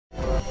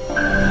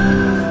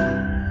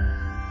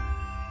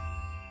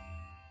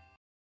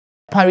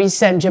Paris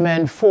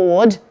Saint-Germain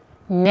forward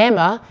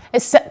Neymar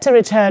is set to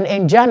return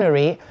in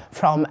January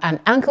from an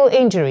ankle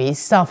injury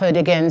suffered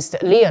against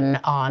Lyon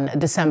on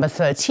December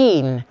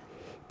 13.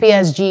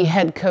 PSG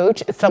head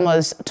coach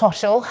Thomas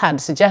Tuchel had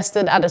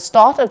suggested at the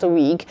start of the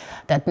week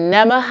that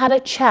Neymar had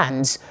a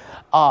chance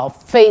of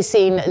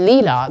facing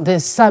Lyon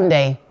this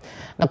Sunday.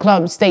 The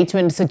club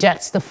statement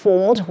suggests the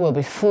forward will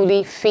be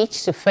fully fit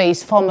to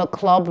face former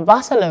club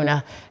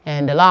Barcelona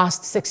in the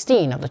last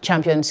 16 of the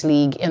Champions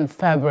League in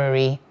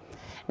February.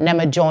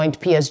 Neymar joined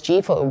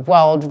PSG for a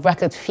world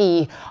record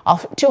fee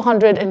of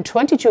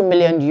 €222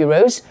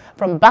 million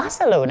from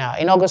Barcelona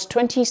in August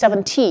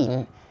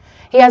 2017.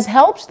 He has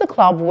helped the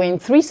club win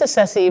 3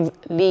 successive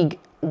League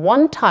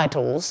One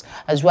titles,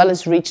 as well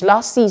as reach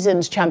last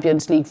season's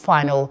Champions League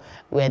final,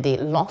 where they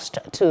lost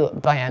to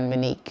Bayern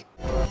Munich.